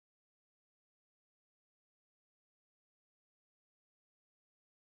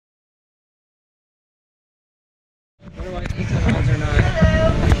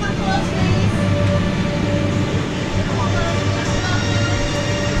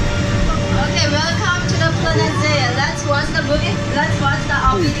watch the movie? Let's watch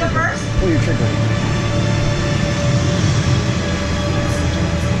the video first. Pull your trigger.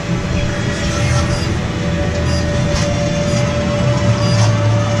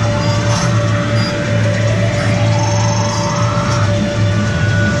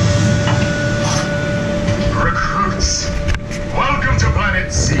 Recruits, welcome to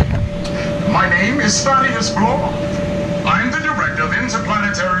Planet Z. My name is Thaddeus Bloor. I'm the Director of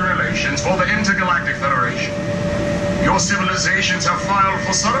Interplanetary Relations for the Intergalactic Federation. Your civilizations have filed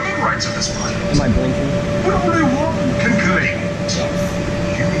for settlement rights of this planet. Am I blinking? But only one can claim it.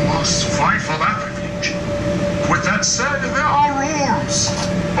 You must fight for that privilege. With that said, there are rules.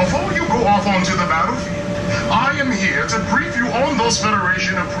 Before you go off onto the battlefield, I am here to brief you on those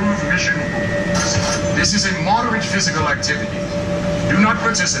Federation-approved mission rules. This is a moderate physical activity. Do not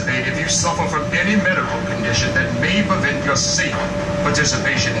participate if you suffer from any medical condition that may prevent your safe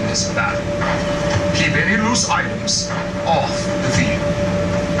participation in this battle. Keep any loose items off the field.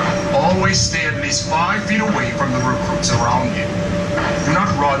 Always stay at least 5 feet away from the recruits around you. Do not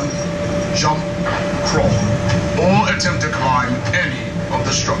run, jump, crawl, or attempt to climb any of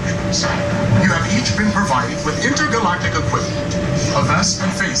the structures. You have each been provided with intergalactic equipment, a vest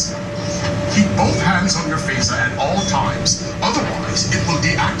and phaser. Keep both hands on your phaser at all times, otherwise it will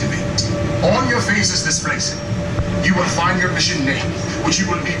deactivate. On your phaser's display symbol, you will find your mission name, which you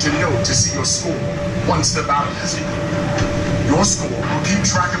will need to know to see your score once the battle has ended. Your score will keep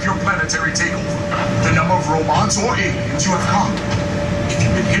track of your planetary takeover, the number of robots or aliens you have conquered. If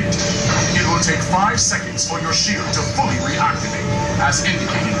you've been hit, it will take 5 seconds for your shield to fully reactivate, as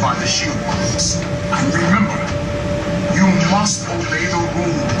indicated by the shield marks. And remember, you must obey the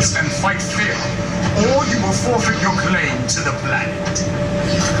rules and fight fair, or you will forfeit your claim to the planet.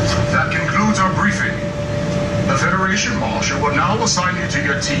 That concludes our briefing. The Federation Marshal will now assign you to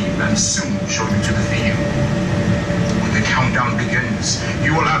your team and soon show you to the field. When the countdown begins,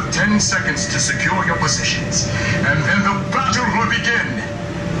 you will have 10 seconds to secure your positions, and then the battle will begin.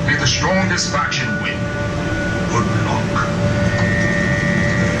 May the strongest faction win. Good luck.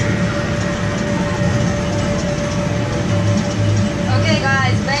 Okay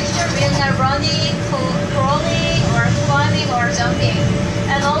guys, make sure we're not running, crawling, or climbing, or jumping.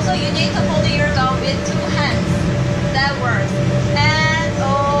 And also you need to hold your gun with 2 hands. That works.